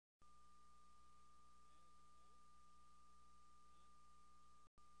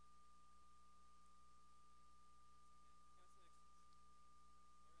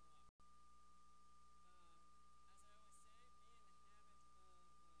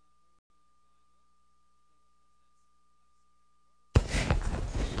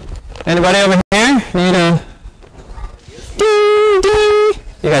Anybody over here need a ding, ding?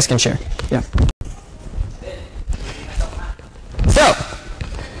 You guys can share. Yeah. So,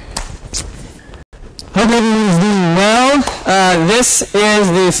 hope everyone's doing well. This is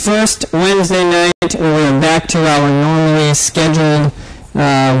the first Wednesday night. We're back to our normally scheduled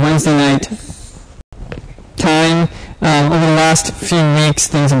Wednesday night time. Over the last few weeks,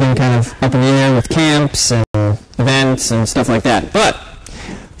 things have been kind of up in the air with camps and events and stuff like that. But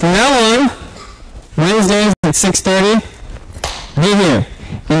from now on, Wednesdays at 6:30, be here.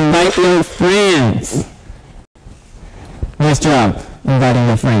 Invite your friends. Nice job, inviting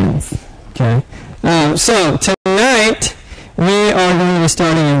your friends. Okay. So tonight we are going to be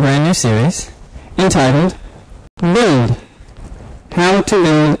starting a brand new series entitled "Build: How to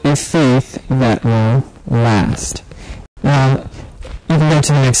Build a Faith That Will Last." You can go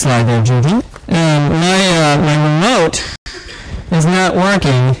to the next slide there, Judy. My remote is not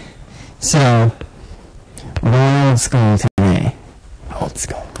working, so we're going old school today. Old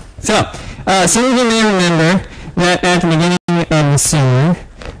school. So, some of you may remember that at the beginning of the summer,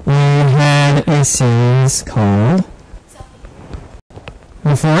 we had a series called...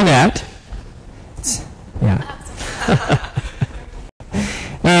 Before that... Yeah.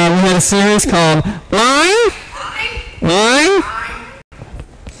 We had a series called Line,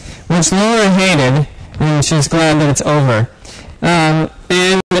 which Laura hated, and she's glad that it's over. And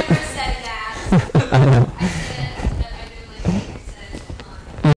never said that. I know.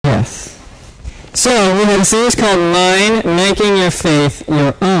 Yes. So we had a series called Line, Making Your Faith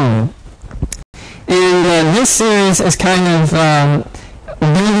Your Own. And this series is kind of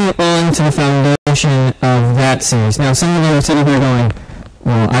building on to the foundation of that series. Now, some of you are sitting here going,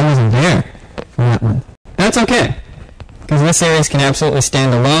 well, I wasn't there for that one. That's okay, because this series can absolutely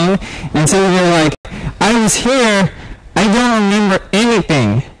stand alone. And some of you are like, I was here, I don't remember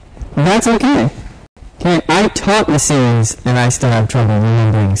anything. That's okay. Okay, I taught the series, and I still have trouble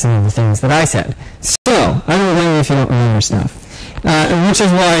remembering some of the things that I said. So, I don't blame you if you don't remember stuff. Which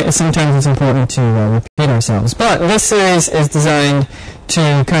is why sometimes it's important to repeat ourselves. But this series is designed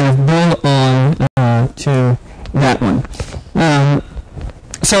to kind of build on to that one.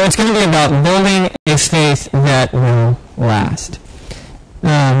 So it's going to be about building a faith that will last.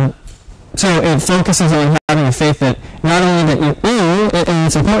 So it focuses on having a faith that not only that you own, and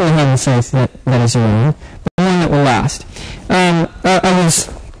it's important to have a faith that is your own, but one that will last. I was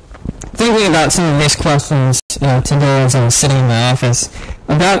thinking about some of these questions today as I was sitting in my office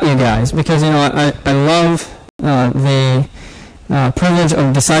about you guys, because I love the privilege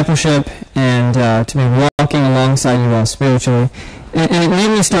of discipleship and to be walking alongside you all spiritually. And it made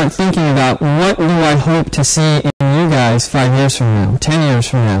me start thinking about what do I hope to see in you guys 5 years from now, 10 years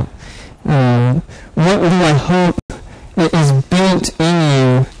from now. What do I hope is built in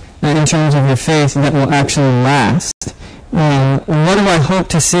you in terms of your faith that will actually last? What do I hope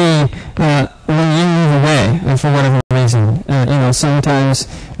to see when you move away for whatever reason? Sometimes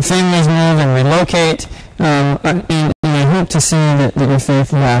families move and relocate, and I hope to see that your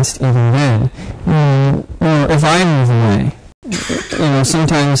faith lasts even then. Or if I move away.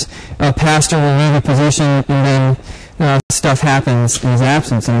 Sometimes a pastor will leave a position and then stuff happens in his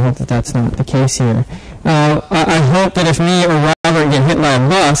absence, and I hope that that's not the case here. I hope that if me or Robert get hit by a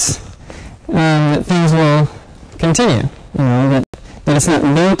bus, that things will continue. That it's not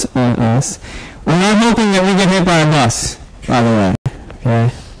built on us. I'm not hoping that we get hit by a bus, by the way.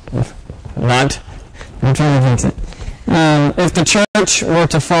 Okay? I'm trying to fix it. If the church were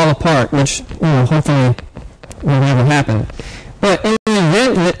to fall apart, which, hopefully will never happen. But in the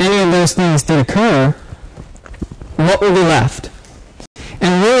event that any of those things did occur, what will be left?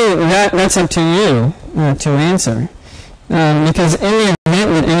 And really, that's up to you to answer. Because in the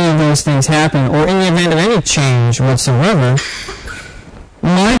event that any of those things happen, or in the event of any change whatsoever,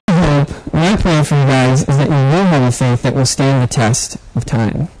 my hope, my prayer for you guys is that you will have a faith that will stand the test of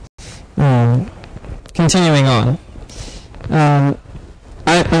time. Continuing on.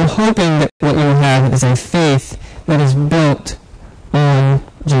 I'm hoping that what you will have is a faith that is built on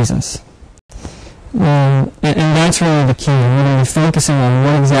Jesus. And that's really the key. We're going to be focusing on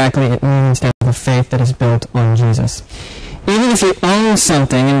what exactly it means to have a faith that is built on Jesus. Even if you own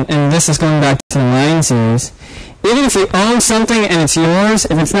something, and this is going back to the Line series, even if you own something and it's yours,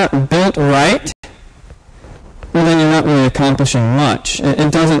 if it's not built right, well, then you're not really accomplishing much.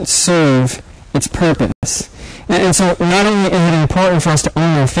 It doesn't serve its purpose. And so not only is it important for us to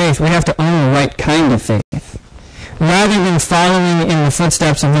own our faith, we have to own the right kind of faith. Rather than following in the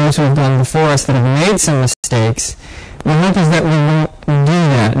footsteps of those who have gone before us that have made some mistakes, the hope is that we won't do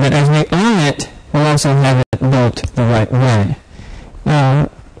that. That as we own it, we'll also have it built the right way.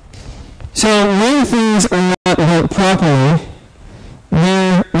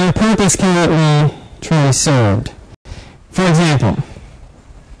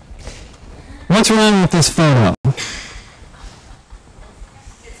 What's wrong with this photo?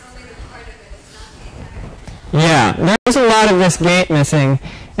 Yeah, there's a lot of this gate missing,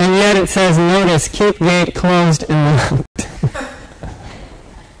 and yet it says, notice, keep gate closed and locked.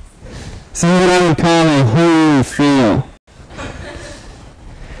 So what I would call a holy fail.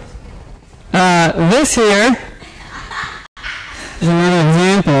 This here is another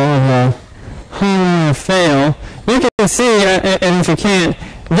example of a holy fail. You can see, and if you can't,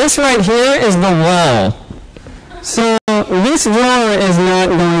 this right here is the wall. So this drawer is not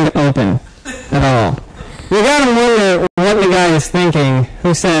going to open at all. You gotta wonder what the guy is thinking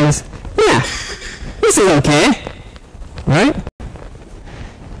who says, yeah, this is okay, right?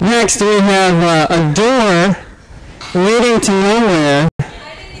 Next we have a door leading to nowhere.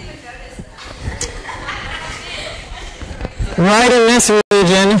 Right in this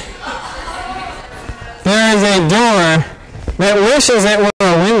region, there is a door that wishes it were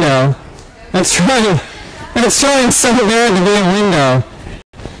a window. It's trying so bad to be a window.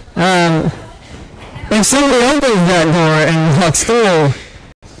 If somebody opens that door and walks through,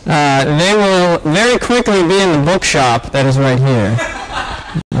 they will very quickly be in the bookshop that is right here.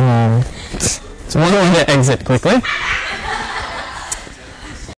 It's one way to exit quickly.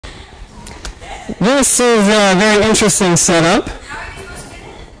 This is a very interesting setup.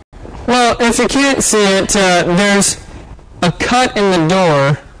 Well, if you can't see it, there's a cut in the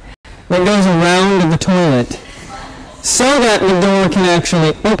door that goes around the toilet so that the door can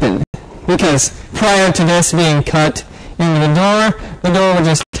actually open. Because prior to this being cut into the door would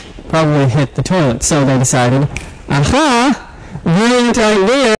just probably hit the toilet. So they decided, aha, brilliant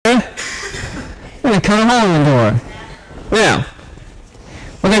idea, I'm going to cut a hole in the door. Now,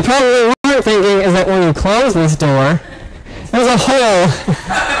 what they probably weren't thinking is that when you close this door, there's a hole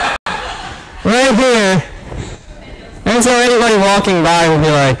right here. And so anybody walking by will be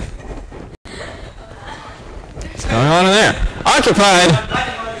like, what's going on in there? Occupied.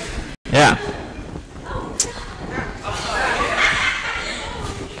 Yeah.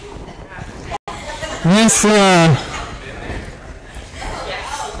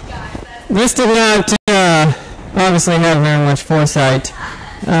 This did not obviously have very much foresight.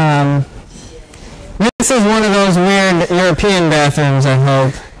 This is one of those weird European bathrooms, I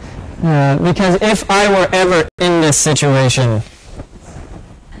hope. Because if I were ever in this situation,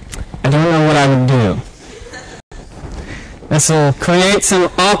 I don't know what I would do. This will create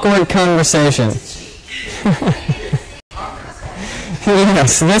some awkward conversation.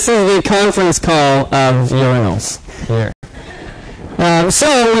 Yes, this is the conference call of urinals here.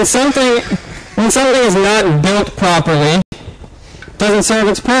 So when something is not built properly, it doesn't serve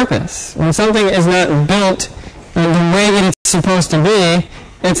its purpose. When something is not built the way that it's supposed to be,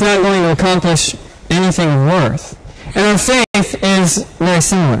 it's not going to accomplish anything of worth. And our faith is very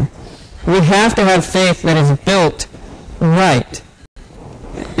similar. We have to have faith that is built right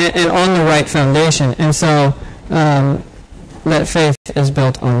and on the right foundation. And so that faith is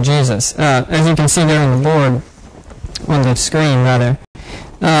built on Jesus. As you can see there on the board, on the screen rather,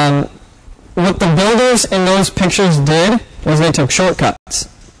 what the builders in those pictures did was they took shortcuts.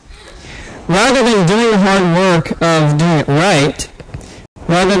 Rather than doing the hard work of doing it right,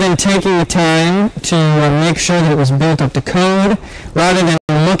 rather than taking the time to make sure that it was built up to code, rather than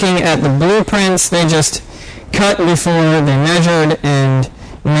looking at the blueprints, they just cut before they measured and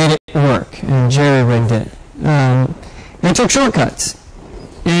made it work and jerry-rigged it. They took shortcuts.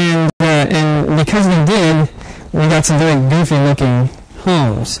 And because they did, we got some very goofy-looking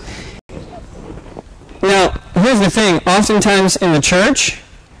homes. Now, here's the thing. Oftentimes in the church,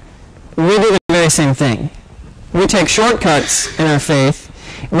 we do the very same thing. We take shortcuts in our faith.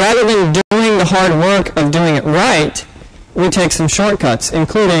 Rather than doing the hard work of doing it right, we take some shortcuts,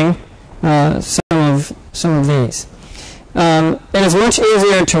 including some of these. It is much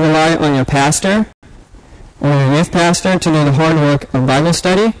easier to rely on your pastor or your youth pastor to do the hard work of Bible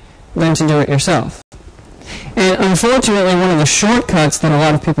study than to do it yourself. And unfortunately, one of the shortcuts that a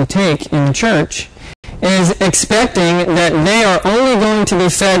lot of people take in the church is expecting that they are only going to be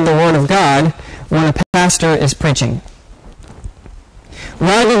fed the Word of God when a pastor is preaching.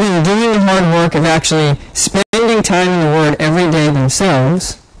 Rather than doing the hard work of actually spending time in the Word every day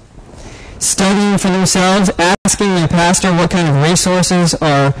themselves, studying for themselves, asking their pastor what kind of resources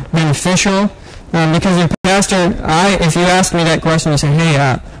are beneficial. Because your pastor, if you ask me that question, you say,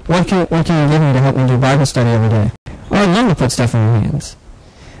 hey, what can you give me to help me do Bible study every day? Or I'd love to put stuff in your hands.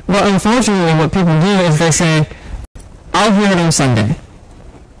 Well, unfortunately, what people do is they say, I'll hear it on Sunday.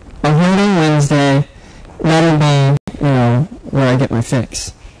 I'll hear it on Wednesday. That'll be, where I get my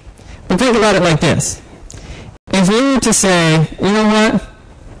fix. But think about it like this. If you were to say, you know what?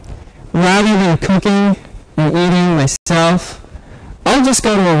 Rather than cooking and eating myself, I'll just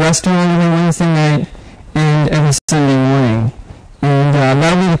go to a restaurant every Wednesday night and every Sunday morning. And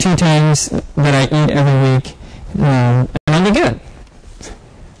that'll be the 2 times that I eat every week. And I'll be good.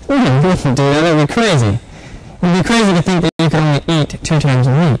 We wouldn't do that. That would be crazy. It would be crazy to think that you can only eat 2 times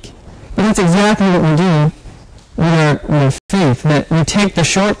a week. But that's exactly what we do with our faith, that we take the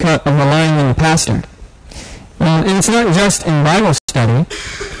shortcut of relying on the pastor. And it's not just in Bible study.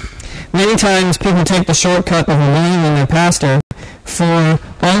 Many times people take the shortcut of relying on their pastor for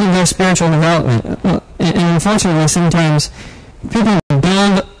all of their spiritual development. And unfortunately, sometimes people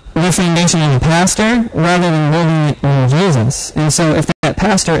build their foundation on the pastor rather than building it on Jesus. And so if that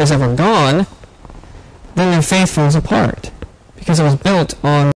pastor is ever gone, then their faith falls apart because it was built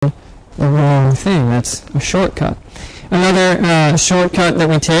on the wrong thing. That's a shortcut. Another shortcut that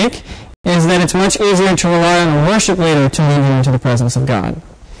we take is that it's much easier to rely on a worship leader to lead you into the presence of God.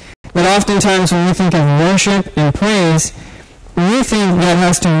 But oftentimes when we think of worship and praise, we think that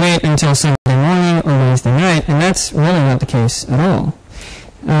has to wait until Sunday morning or Wednesday night, and that's really not the case at all.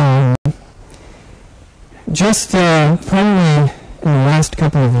 Just probably in the last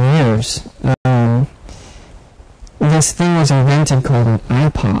couple of years, this thing was invented called an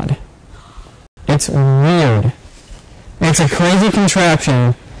iPod. It's weird. It's a crazy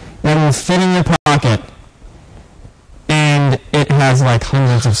contraption that will fit in your pocket, and it has like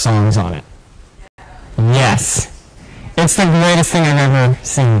hundreds of songs on it. Yes. It's the greatest thing I've ever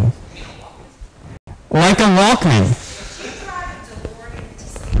seen. Like a Walkman.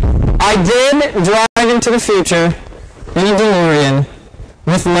 I did drive into the future in a DeLorean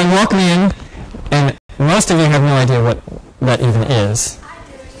with my Walkman, and most of you have no idea what that even is.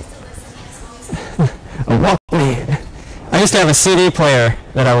 A Walkman. I used to have a CD player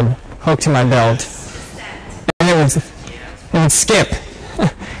that I would hook to my belt, and it would skip.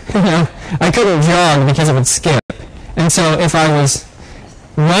 I couldn't jog because it would skip. And so if I was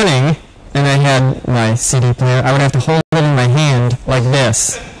running and I had my CD player, I would have to hold it in my hand like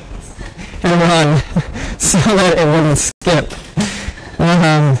this and run so that it wouldn't skip.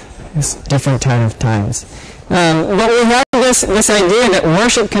 It's different kind of times. But we have this idea that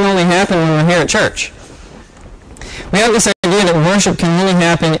worship can only happen when we're here at church. We have this idea that worship can really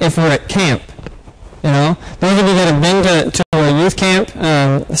happen if we're at camp. You know, those of you that have been to a youth camp,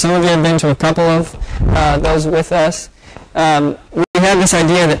 some of you have been to a couple of those with us. We have this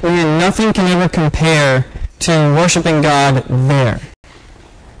idea that nothing can ever compare to worshiping God there.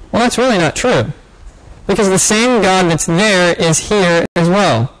 Well, that's really not true, because the same God that's there is here as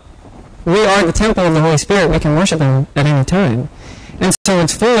well. We are the temple of the Holy Spirit. We can worship Him at any time. And so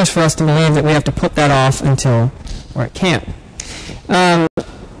it's foolish for us to believe that we have to put that off until we're at camp.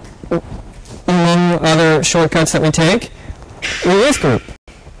 Among other shortcuts that we take, your youth group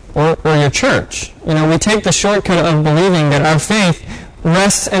or your church. You know, we take the shortcut of believing that our faith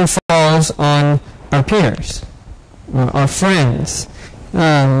rests and falls on our peers, our friends. We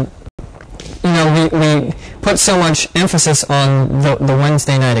put so much emphasis on the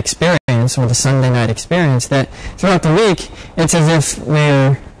Wednesday night experience or the Sunday night experience that throughout the week it's as if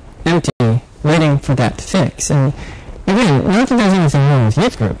we're empty, waiting for that to fix. And again, not that there's anything wrong with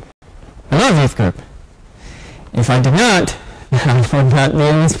youth group. I love youth group. If I did not, I would not be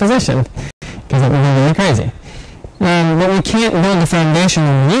in this position, because it would be really crazy. But we can't build the foundation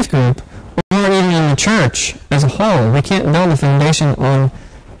on the youth group, or even in the church as a whole. We can't build the foundation on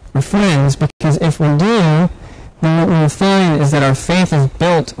our friends, because if we do, then what we'll find is that our faith is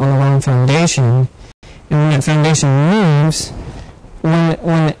built on the wrong foundation, and when that foundation moves,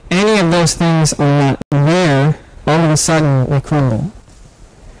 when any of those things are not there, all of a sudden we crumble.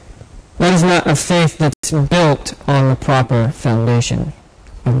 That is not a faith that's built on the proper foundation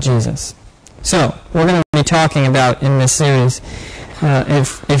of Jesus. So, we're going to be talking about in this series a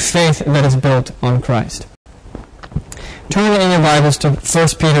faith that is built on Christ. Turn in your Bibles to 1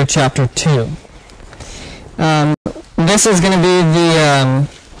 Peter chapter 2. This is going to be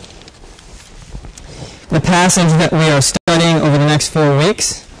the passage that we are studying over the next 4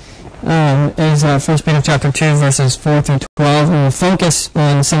 weeks. Is 1 Peter chapter 2, verses 4 through 12, and we'll focus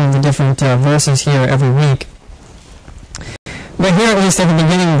on some of the different verses here every week. But here, at least at the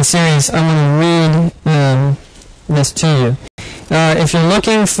beginning of the series, I want to read this to you. If you're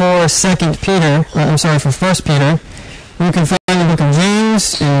looking for 1 Peter, you can find the book of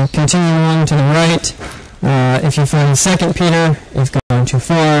James and continue on to the right. If you find 2 Peter, you've gone too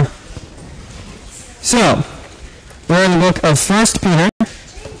far. So, we're in the book of 1 Peter,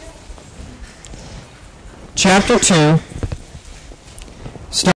 chapter 2,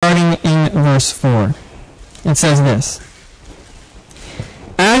 starting in verse 4. It says this: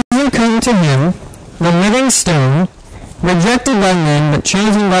 As you come to him, the living stone, rejected by men but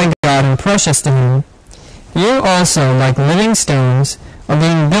chosen by God and precious to him, you also, like living stones, are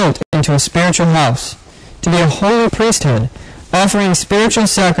being built into a spiritual house, to be a holy priesthood, offering spiritual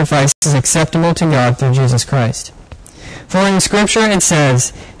sacrifices acceptable to God through Jesus Christ. For in Scripture it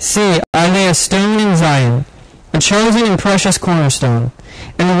says, See, I lay a stone in Zion, a chosen and precious cornerstone,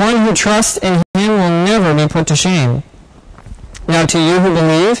 and the one who trusts in him will never be put to shame. Now to you who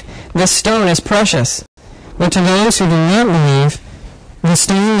believe, this stone is precious, but to those who do not believe, the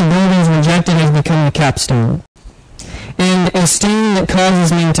stone the builders rejected has become the capstone, and a stone that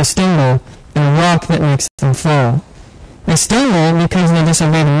causes men to stumble, and a rock that makes them fall. They stumble because they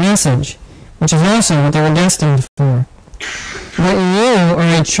disobey the message, which is also what they were destined for. But you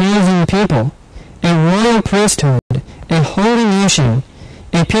are a chosen people, a royal priesthood, a holy nation,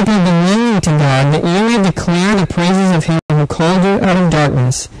 a people belonging to God, that you may declare the praises of him who called you out of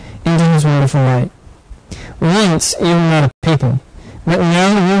darkness into his wonderful light. Once you were not a people, but now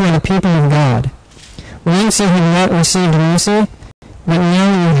you are the people of God. Once you had not received mercy, but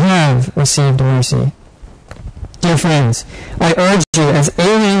now you have received mercy. Dear friends, I urge you as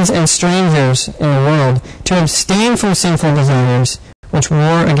aliens and strangers in the world to abstain from sinful desires which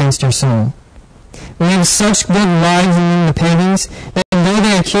war against your soul. We have such good lives among the pagans that though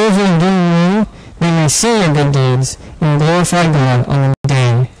they accuse you of doing wrong, they may see your good deeds and glorify God on the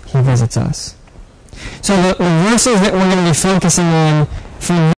day he visits us. So the verses that we're going to be focusing on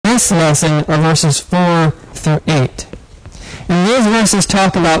for this lesson are verses 4 through 8. And these verses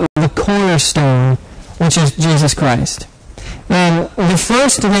talk about the cornerstone, which is Jesus Christ. The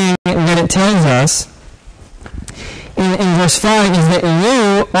first thing that it tells us in verse 5 is that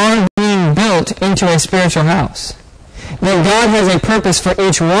you are being built into a spiritual house. That God has a purpose for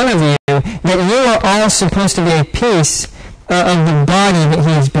each one of you, that you are all supposed to be a piece of the body that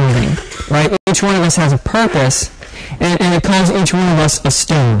he is building. Right? Each one of us has a purpose, and it calls each one of us a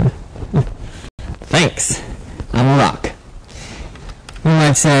stone. Thanks. I'm a rock. You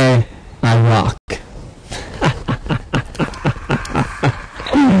might say, I rock.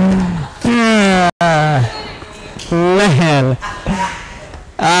 Man,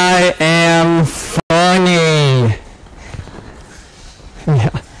 I am funny.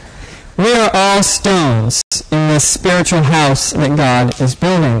 Yeah. We are all stones in this spiritual house that God is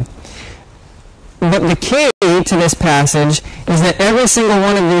building. But the key to this passage is that every single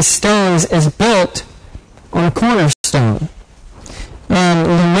one of these stones is built on a cornerstone.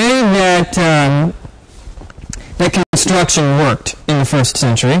 The way that construction worked in the first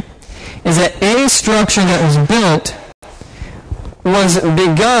century is that any structure that was built was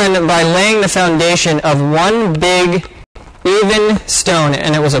begun by laying the foundation of one big, even stone,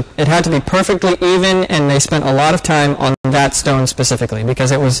 and it had to be perfectly even, and they spent a lot of time on that stone specifically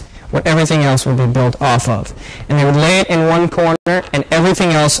because it was what everything else would be built off of. And they would lay it in one corner, and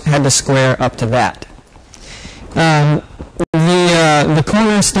everything else had to square up to that. The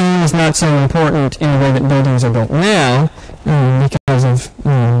cornerstone is not so important in the way that buildings are built now because of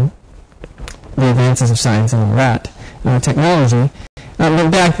the advances of science and all that, technology.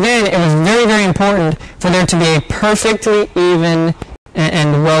 But back then, it was very, very important for there to be a perfectly even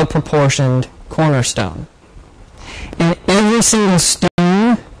and well-proportioned cornerstone. And every single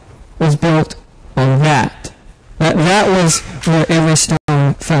stone was built on that. That was where every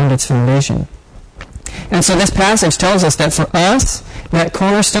stone found its foundation. And so this passage tells us that for us, that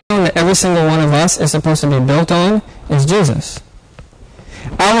cornerstone that every single one of us is supposed to be built on is Jesus.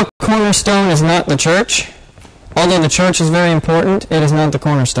 Our cornerstone is not the church. Although the church is very important, it is not the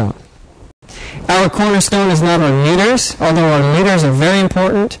cornerstone. Our cornerstone is not our leaders. Although our leaders are very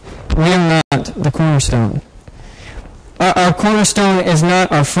important, we are not the cornerstone. Our cornerstone is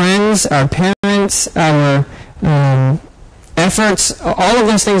not our friends, our parents, our efforts. All of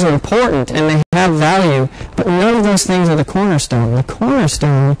those things are important and they have value, but none of those things are the cornerstone. The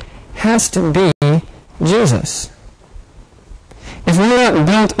cornerstone has to be Jesus. If we're not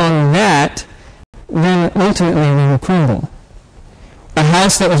built on that, then ultimately we will crumble. A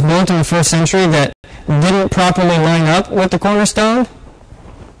house that was built in the first century that didn't properly line up with the cornerstone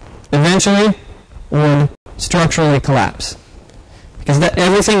eventually would structurally collapse. Because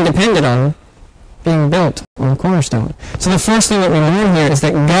everything depended on being built on the cornerstone. So the first thing that we learn here is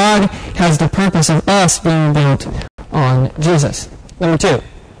that God has the purpose of us being built on Jesus. Number 2,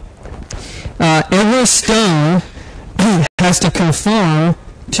 every stone has to conform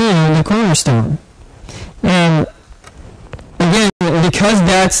to the cornerstone. Again, because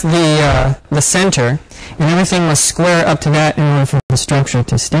that's the center, and everything must square up to that in order for the structure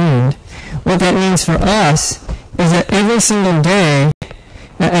to stand, what that means for us is that every single day,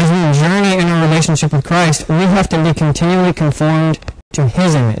 as we relationship with Christ, we have to be continually conformed to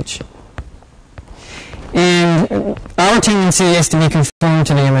His image. And our tendency is to be conformed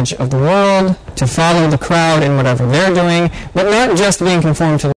to the image of the world, to follow the crowd in whatever they're doing, but not just being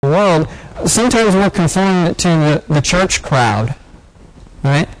conformed to the world. Sometimes we're conformed to the church crowd,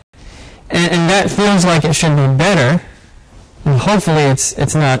 right? And that feels like it should be better. And hopefully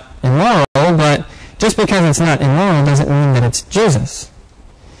it's not immoral, but just because it's not immoral doesn't mean that it's Jesus.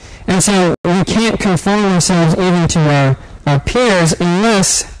 And so we can't conform ourselves even to our peers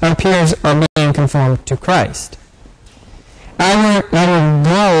unless our peers are being conformed to Christ. Our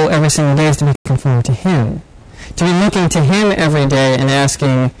goal every single day is to be conformed to Him. To be looking to Him every day and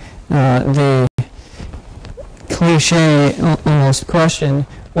asking the cliche almost question,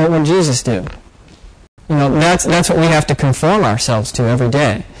 what would Jesus do? That's what we have to conform ourselves to every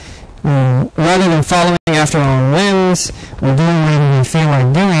day. Rather than following after our own whims or doing whatever we feel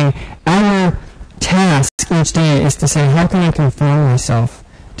like doing, our task each day is to say, how can I conform myself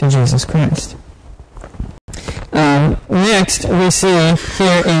to Jesus Christ? Next, we see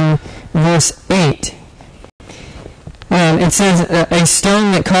here in verse 8, it says, a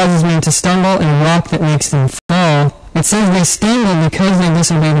stone that causes men to stumble and a rock that makes them fall. It says they stumble because they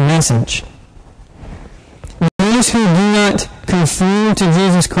disobey the message. Those who do not conform to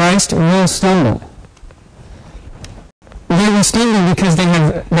Jesus Christ will stumble. They will stumble because they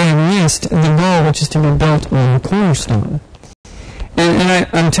have missed the goal, which is to be built on the cornerstone. And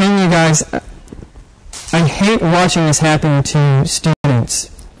I'm telling you guys, I hate watching this happen to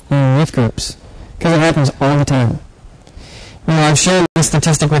students in youth groups, because it happens all the time. I've shared this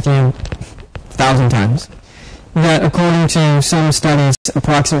statistic with you 1,000 times, that according to some studies,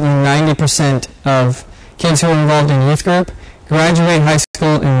 approximately 90% of kids who are involved in youth group graduate high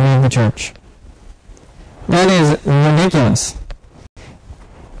school and leave the church. That is ridiculous.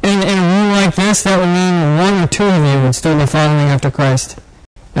 In a room like this, that would mean one or two of you would still be following after Christ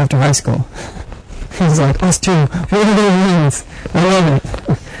after high school. He's like, us too. What are those means? I love it.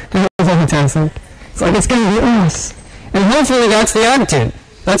 I love all the time. It's like, it's going to be us. And hopefully that's the attitude.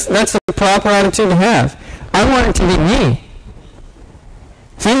 That's the proper attitude to have. I want it to be me.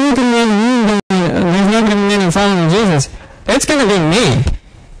 If you look at me in the room going, there's not going to be many following Jesus, it's going to be me.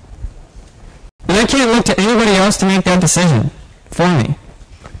 And I can't look to anybody else to make that decision for me.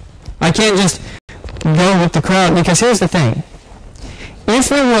 I can't just go with the crowd, because here's the thing. If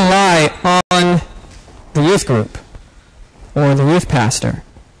we rely on the youth group or the youth pastor,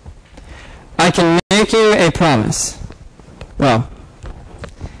 I can make you a promise. Well,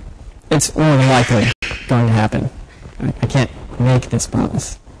 it's more than likely going to happen. I can't make this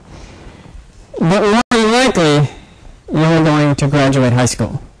promise. But more than likely, you're going to graduate high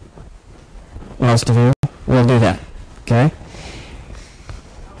school. Most of you will do that, okay?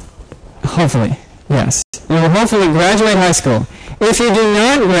 Hopefully, yes. You will hopefully graduate high school. If you do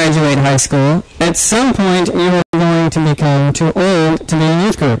not graduate high school, at some point you are going to become too old to be in a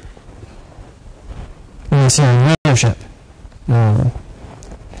youth group. Unless you're in leadership.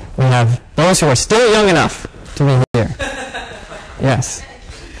 We have those who are still young enough to be here. Yes.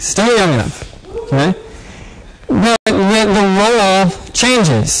 Still young enough. Okay? But the role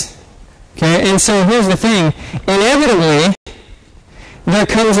changes. Okay? And so here's the thing. Inevitably, there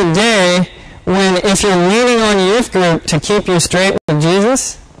comes a day when if you're leaning on youth group to keep you straight with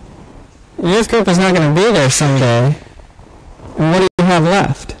Jesus, youth group is not going to be there someday. And what do you have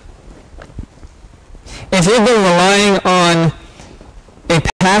left? If you've been relying on a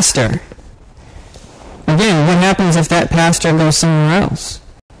pastor, again, what happens if that pastor goes somewhere else?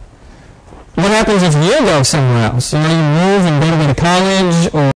 What happens if you go somewhere else? You move and go to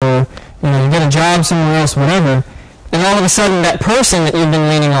college, or you get a job somewhere else, whatever, and all of a sudden that person that you've been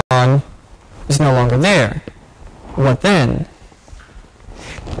leaning on is no longer there. What then?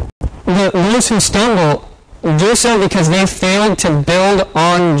 Those who stumble do so because they failed to build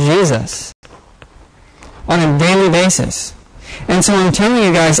on Jesus on a daily basis. And so I'm telling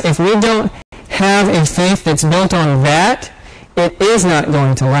you guys, if we don't have a faith that's built on that, it is not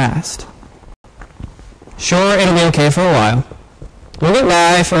going to last. Sure, it'll be okay for a while. You'll get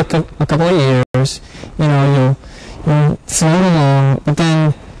by for a couple of years. You'll float along, but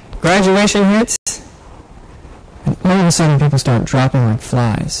then graduation hits, and all of a sudden people start dropping like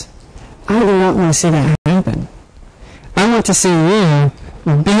flies. I do not want to see that happen. I want to see you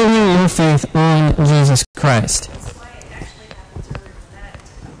building your faith on Jesus Christ. That's why it actually happens earlier than that. It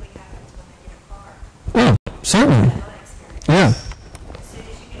typically happens when they get a car. Oh, certainly. Yeah. As soon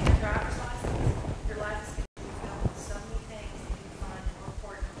as you get your driver's license, your life is going to be filled with so many things that you find more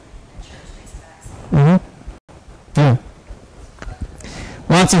important, and church takes a backseat. Yeah.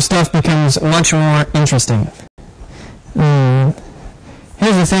 Well, lots of stuff becomes much more interesting.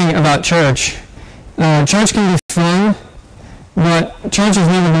 Here's the thing about church. Church can be fun, but church is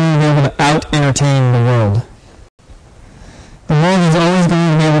never going to be able to out-entertain the world. The world is always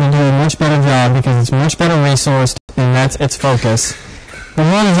going to be able to do a much better job because it's much better resourced, and that's its focus. The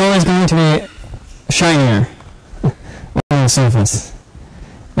world is always going to be shinier on the surface.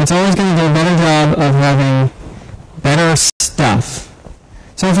 It's always going to do a better job of having better stuff.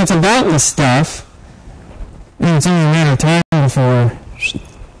 So if it's about the stuff, and it's only a matter of time before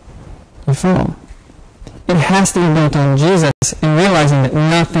you fall. It has to be built on Jesus and realizing that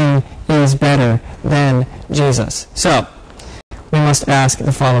nothing is better than Jesus. So, we must ask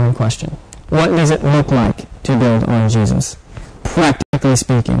the following question. What does it look like to build on Jesus? Practically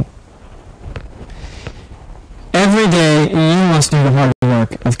speaking. Every day, you must do the hard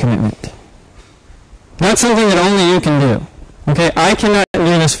work of commitment. That's something that only you can do. Okay, I cannot do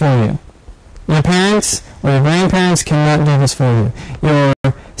this for you. Your parents or your grandparents cannot do this for you. Your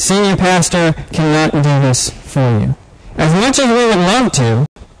senior pastor cannot do this for you. As much as we would love to,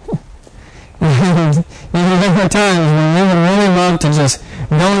 and there are times when we would really love to just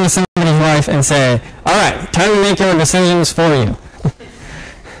go into somebody's life and say, all right, time to make your decisions for you.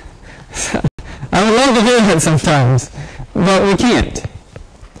 I would love to do that sometimes, but we can't.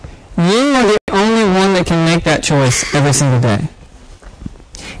 You are the only one that can make that choice every single day.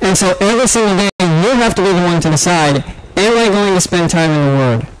 And so every single day, you have to be the one to decide, am I going to spend time in the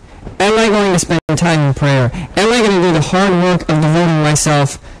Word? Am I going to spend time in prayer? Am I going to do the hard work of devoting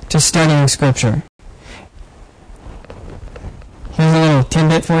myself to studying Scripture? Here's a little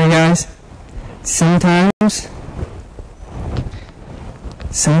tidbit for you guys. Sometimes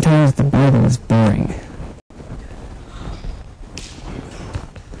the Bible is boring.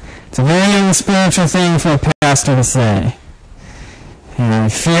 It's a very unspiritual thing for a pastor to say. And I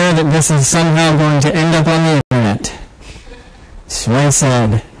fear that this is somehow going to end up on the internet. Sway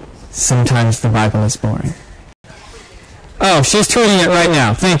said, sometimes the Bible is boring. Oh, she's tweeting it right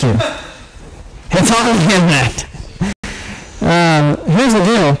now. Thank you. It's on the internet. Here's the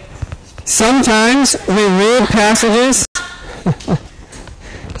deal. Sometimes we read passages.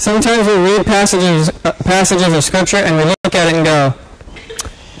 Sometimes we read passages of Scripture and we look at it and go,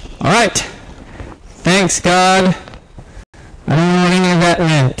 all right, thanks God. I don't know what any of that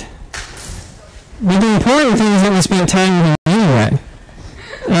meant. But the important thing is that we spend time with Him anyway.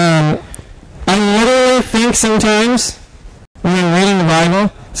 I literally think sometimes when I'm reading the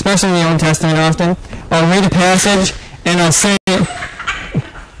Bible, especially the Old Testament often, I'll read a passage and I'll say it.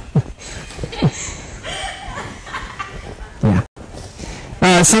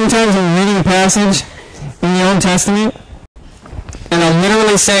 Sometimes I'm reading a passage in the Old Testament and I'll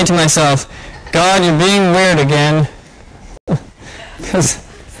literally say to myself, God, you're being weird again. Because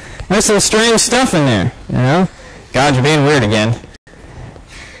there's some strange stuff in there, you know? God, you're being weird again.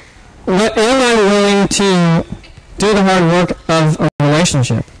 But am I willing to do the hard work of a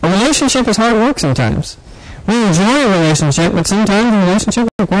relationship? A relationship is hard work sometimes. We enjoy a relationship, but sometimes a relationship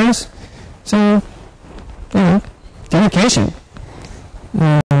requires some, dedication.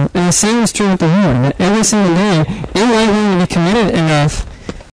 And the same is true with the Lord. That every single day, am I going to be committed enough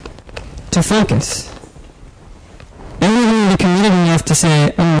to focus? Am I going to be committed enough to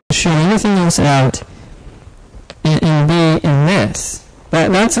say, I'm going to shut everything else out and be in this?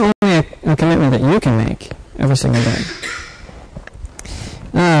 That's only a commitment that you can make every single day.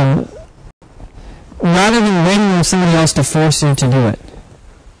 Rather than waiting on somebody else to force you to do it,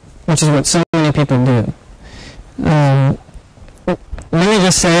 which is what so many people do. Let me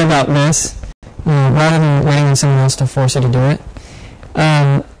just say about this, rather than waiting on someone else to force you to do it,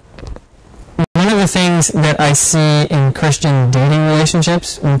 one of the things that I see in Christian dating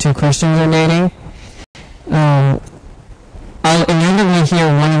relationships, when two Christians are dating, I'll inevitably hear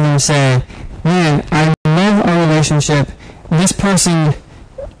one of them say, man, I love our relationship. This person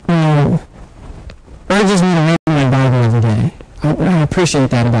urges me to read my Bible every day. I appreciate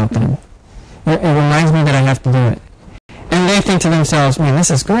that about them. It reminds me that I have to do it. And they think to themselves, man, this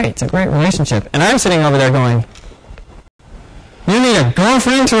is great. It's a great relationship. And I'm sitting over there going, you need a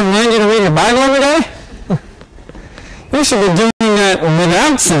girlfriend to remind you to read your Bible every day? You should be doing that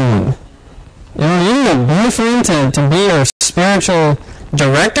without someone. You need a boyfriend to be your spiritual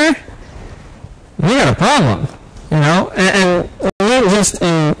director? You got a problem. And not just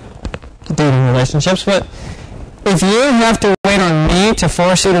in dating relationships, but if you have to wait on me to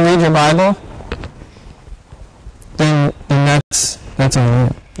force you to read your Bible, then that's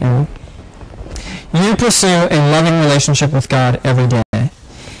on you. You pursue a loving relationship with God every day.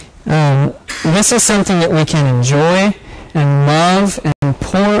 This is something that we can enjoy and love and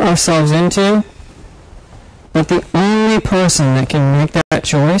pour ourselves into, but the only person that can make that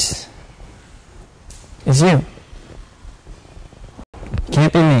choice is you. It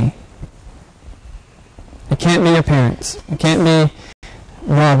can't be me. It can't be your parents. It can't be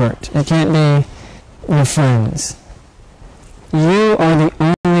Robert. It can't be your friends. You are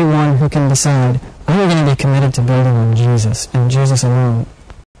the only one who can decide, I'm going to be committed to building on Jesus and Jesus alone.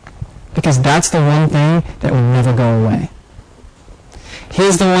 Because that's the one thing that will never go away.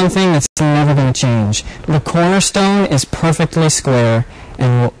 Here's the one thing that's never going to change. The cornerstone is perfectly square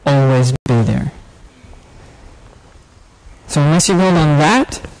and will always be there. So unless you build on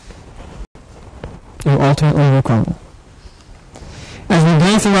that, you ultimately will crumble. As we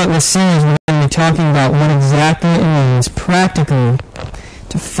go throughout this series, we're going to be talking about what exactly it means practically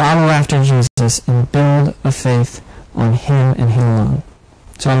to follow after Jesus and build a faith on Him and Him alone.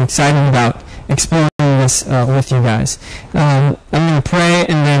 So I'm excited about exploring this with you guys. I'm going to pray,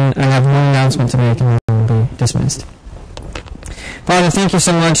 and then I have one announcement to make, and then we'll be dismissed. Father, thank you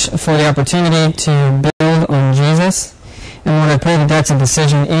so much for the opportunity to build on Jesus. And Lord, I pray that that's a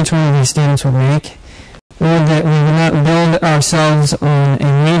decision each one of these students will make. Lord, that we will not build ourselves on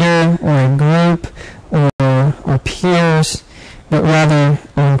a leader or a group or our peers, but rather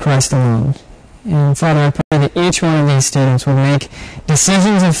on Christ alone. And Father, I pray that each one of these students will make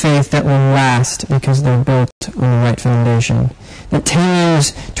decisions of faith that will last because they're built on the right foundation. That 10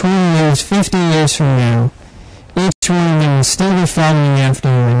 years, 20 years, 50 years from now, each one of them will still be following after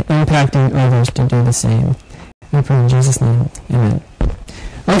you and impacting others to do the same. We pray in Jesus' name. Amen.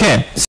 Okay.